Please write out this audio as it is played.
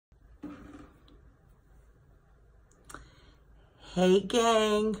Hey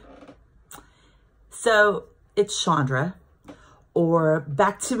gang. So it's Chandra, or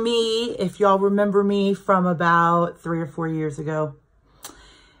back to me if y'all remember me from about 3 or 4 years ago.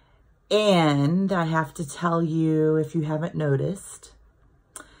 And I have to tell you, if you haven't noticed,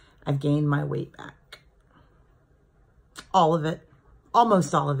 I've gained my weight back. All of it,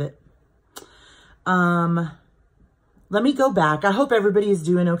 almost all of it. Let me go back. I hope everybody is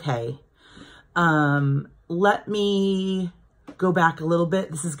doing okay. Let me go back a little bit.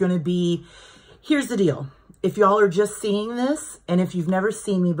 This is going to be, here's the deal. If y'all are just seeing this, and if you've never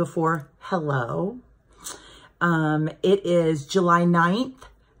seen me before, hello. It is July 9th,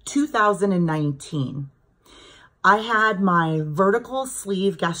 2019. I had my vertical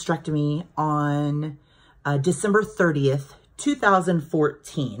sleeve gastrectomy on December 30th,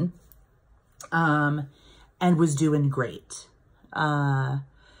 2014, and was doing great.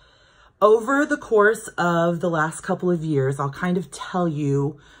 Over the course of the last couple of years, I'll kind of tell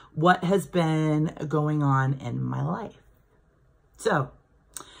you what has been going on in my life. So,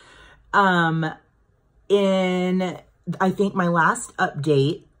 I think my last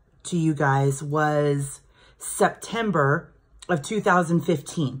update to you guys was September of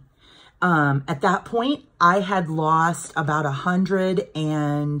 2015. At that point, I had lost about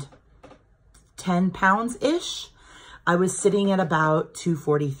 110 pounds-ish. I was sitting at about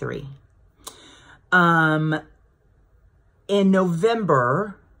 243. In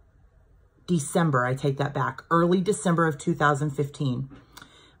December, I take that back, early December of 2015,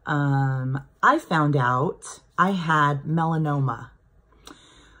 I found out I had melanoma,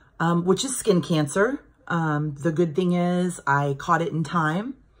 which is skin cancer. The good thing is I caught it in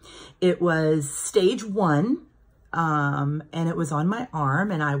time. It was stage 1, and it was on my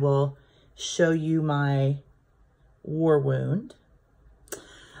arm, and I will show you my war wound.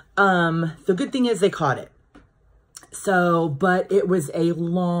 The good thing is they caught it. So, but it was a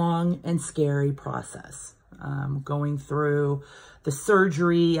long and scary process. Going through the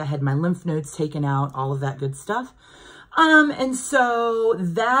surgery, I had my lymph nodes taken out, all of that good stuff. And so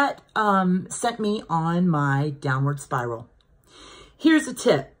that sent me on my downward spiral. Here's a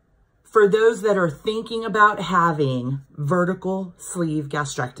tip for those that are thinking about having vertical sleeve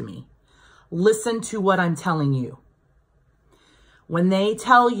gastrectomy. Listen to what I'm telling you. When they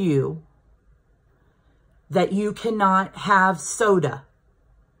tell you that you cannot have soda,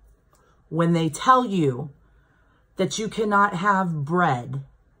 when they tell you that you cannot have bread,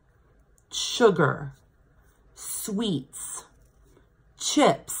 sugar, sweets,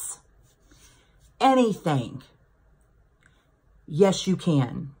 chips, anything, yes, you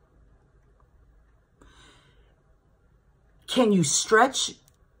can. Can you stretch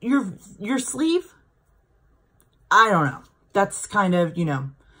your sleeve? I don't know. That's kind of, you know,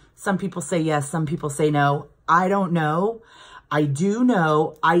 some people say yes, some people say no. I don't know. I do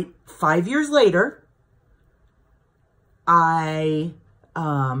know 5 years later, I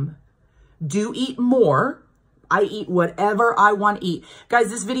do eat more. I eat whatever I want to eat. Guys,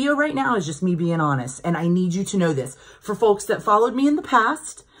 this video right now is just me being honest, and I need you to know this. For folks that followed me in the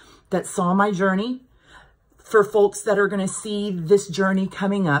past, that saw my journey, for folks that are going to see this journey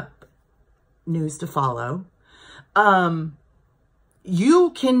coming up, news to follow, you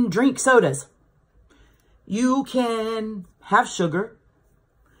can drink sodas. You can have sugar.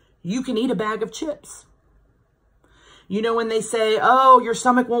 You can eat a bag of chips. You know when they say, oh, your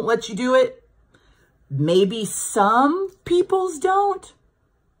stomach won't let you do it? Maybe some people's don't.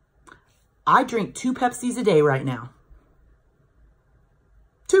 I drink 2 Pepsis a day right now.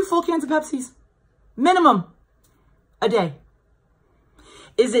 2 full cans of Pepsis. Minimum a day.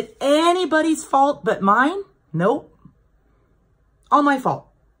 Is it anybody's fault but mine? Nope. All my fault.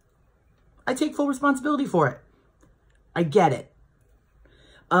 I take full responsibility for it. I get it.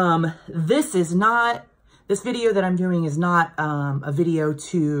 This video that I'm doing is not a video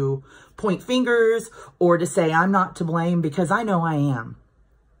to point fingers or to say I'm not to blame, because I know I am.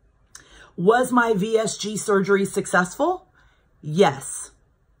 Was my VSG surgery successful? Yes.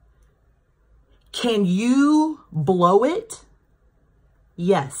 Can you blow it?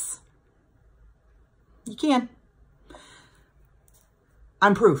 Yes. You can.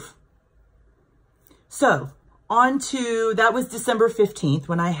 I'm proof. So, that was December 15th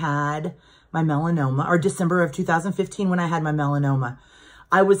when I had my melanoma, or December of 2015 when I had my melanoma.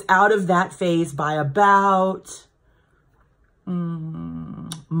 I was out of that phase by about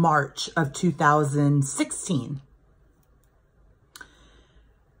March of 2016.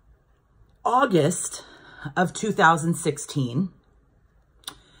 August of 2016,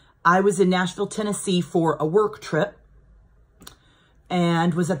 I was in Nashville, Tennessee for a work trip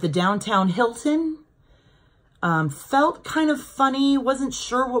and was at the downtown Hilton Felt kind of funny, wasn't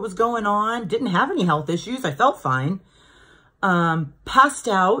sure what was going on, didn't have any health issues, I felt fine. Passed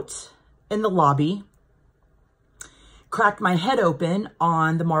out in the lobby, cracked my head open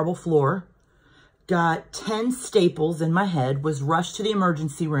on the marble floor, got 10 staples in my head, was rushed to the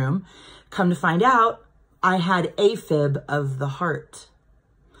emergency room. Come to find out, I had AFib of the heart.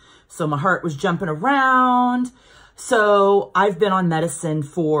 So my heart was jumping around. So I've been on medicine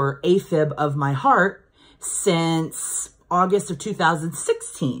for AFib of my heart since August of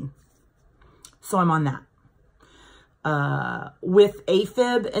 2016. So I'm on that. With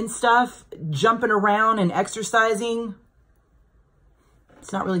AFib and stuff, jumping around and exercising,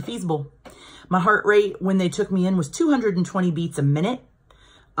 it's not really feasible. My heart rate when they took me in was 220 beats a minute.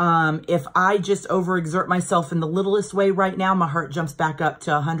 If I just overexert myself in the littlest way right now, my heart jumps back up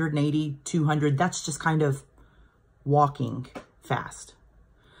to 180, 200. That's just kind of walking fast.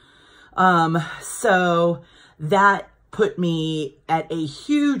 So that put me at a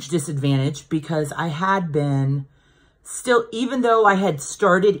huge disadvantage because I had been still, even though I had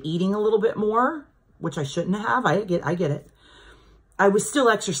started eating a little bit more, which I shouldn't have, I get it. I was still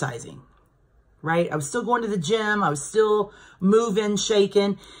exercising, right? I was still going to the gym. I was still moving,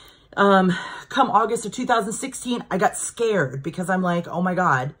 shaking. Come August of 2016, I got scared because I'm like, oh my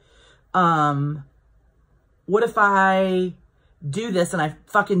God, what if I do this and I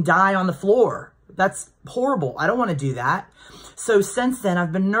fucking die on the floor? That's horrible. I don't want to do that. So since then,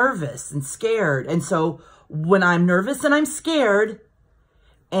 I've been nervous and scared. And so when I'm nervous and I'm scared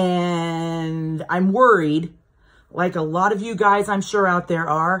and I'm worried, like a lot of you guys I'm sure out there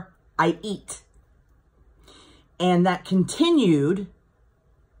are, I eat. And that continued.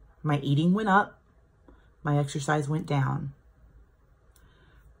 My eating went up. My exercise went down.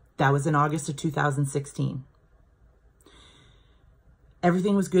 That was in August of 2016.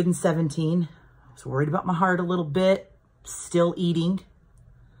 Everything was good in 17. I was worried about my heart a little bit. Still eating.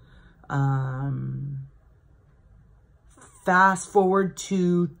 Fast forward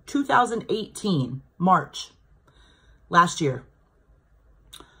to 2018, March, last year.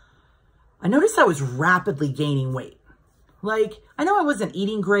 I noticed I was rapidly gaining weight. Like, I know I wasn't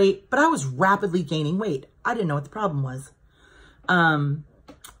eating great, but I was rapidly gaining weight. I didn't know what the problem was.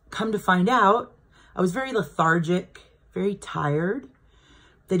 Come to find out, I was very lethargic, very tired.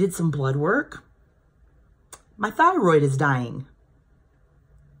 They did some blood work. My thyroid is dying.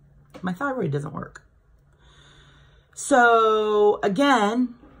 My thyroid doesn't work. So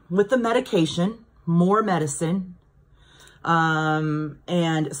again, with the medication, more medicine.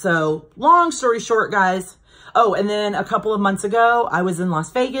 And so long story short, guys. Oh, and then a couple of months ago, I was in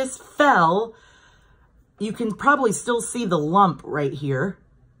Las Vegas, fell. You can probably still see the lump right here.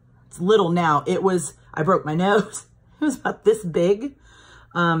 It's little now. I broke my nose. It was about this big.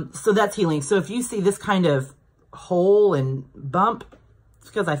 So that's healing. So if you see this kind of hole and bump, it's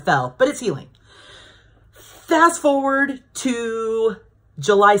because I fell, but it's healing. Fast forward to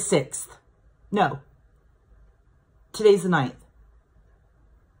July 6th. No, today's the 9th.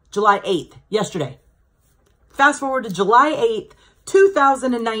 July 8th, yesterday. Fast forward to July 8th,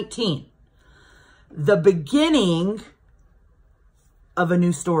 2019. The beginning of a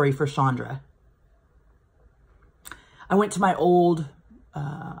new story for Chandra. I went to my old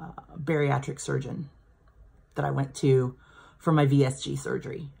bariatric surgeon that I went to for my VSG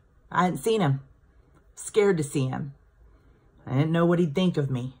surgery. I hadn't seen him. Scared to see him. I didn't know what he'd think of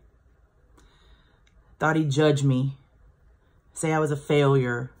me. Thought he'd judge me. Say I was a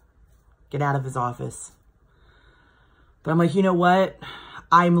failure. Get out of his office. But I'm like, you know what?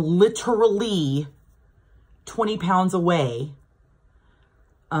 I'm literally 20 pounds away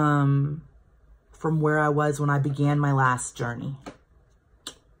from where I was when I began my last journey.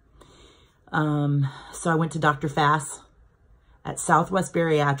 So I went to Dr. Fass at Southwest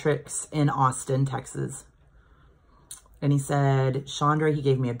Bariatrics in Austin, Texas. And he said, Chandra, he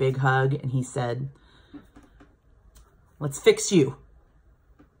gave me a big hug and he said, let's fix you.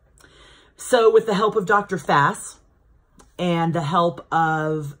 So with the help of Dr. Fass and the help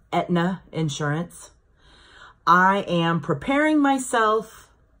of Aetna Insurance, I am preparing myself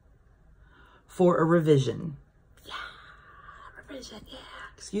for a revision. Yeah, revision, yeah.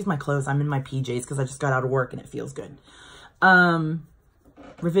 Excuse my clothes. I'm in my PJs because I just got out of work and it feels good.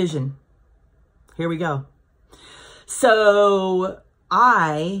 Revision. Here we go. So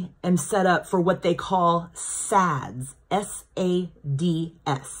I am set up for what they call SADS,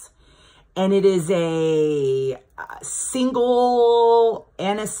 S-A-D-S. And it is a single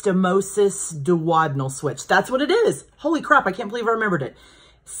anastomosis duodenal switch. That's what it is. Holy crap, I can't believe I remembered it.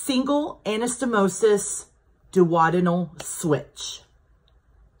 Single anastomosis duodenal switch.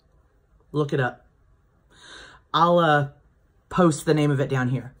 Look it up. I'll post the name of it down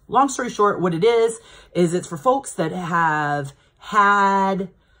here. Long story short, what it is it's for folks that have had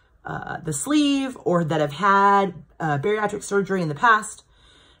the sleeve or that have had bariatric surgery in the past,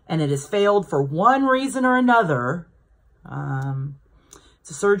 and it has failed for one reason or another. It's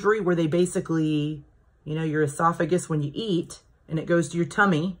a surgery where they basically, you know, your esophagus when you eat, and it goes to your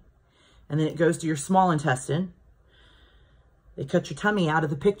tummy, and then it goes to your small intestine. They cut your tummy out of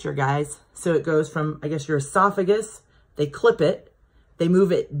the picture, guys. So it goes from, I guess, your esophagus, they clip it, they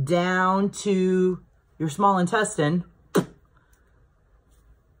move it down to your small intestine.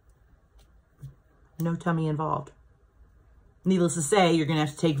 No tummy involved. Needless to say, you're going to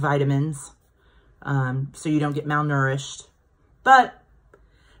have to take vitamins so you don't get malnourished. But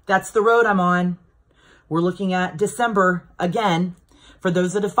that's the road I'm on. We're looking at December again. For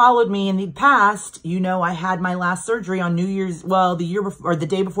those that have followed me in the past, you know I had my last surgery on New Year's, well, the year before, or the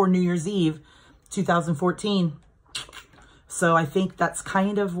day before New Year's Eve, 2014. So I think that's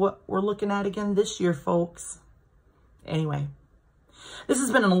kind of what we're looking at again this year, folks. Anyway, this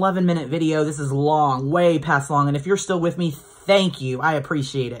has been an 11-minute video. This is long, way past long. And if you're still with me, thank you. I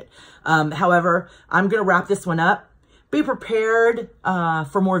appreciate it. However, I'm going to wrap this one up. Be prepared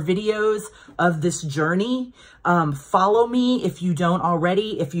for more videos of this journey. Follow me if you don't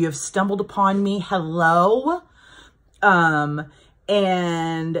already. If you have stumbled upon me, hello.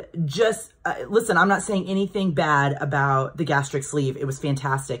 And just listen, I'm not saying anything bad about the gastric sleeve. It was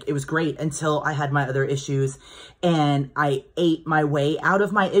fantastic. It was great until I had my other issues and I ate my way out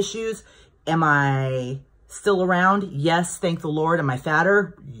of my issues. Am I still around? Yes, thank the Lord. Am I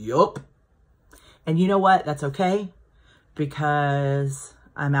fatter? Yup. And you know what? That's okay, because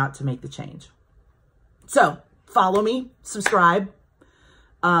I'm out to make the change. So follow me, subscribe,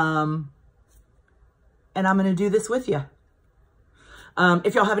 and I'm going to do this with you.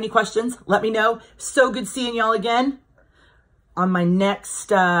 If y'all have any questions, let me know. So good seeing y'all again. On my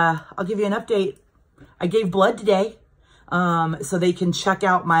next, I'll give you an update. I gave blood today, so they can check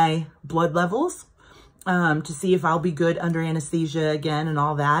out my blood levels to see if I'll be good under anesthesia again and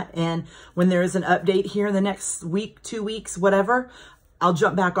all that. And when there is an update here in the next week, 2 weeks, whatever, I'll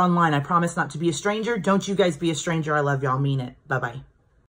jump back online. I promise not to be a stranger. Don't you guys be a stranger. I love y'all. Mean it. Bye-bye.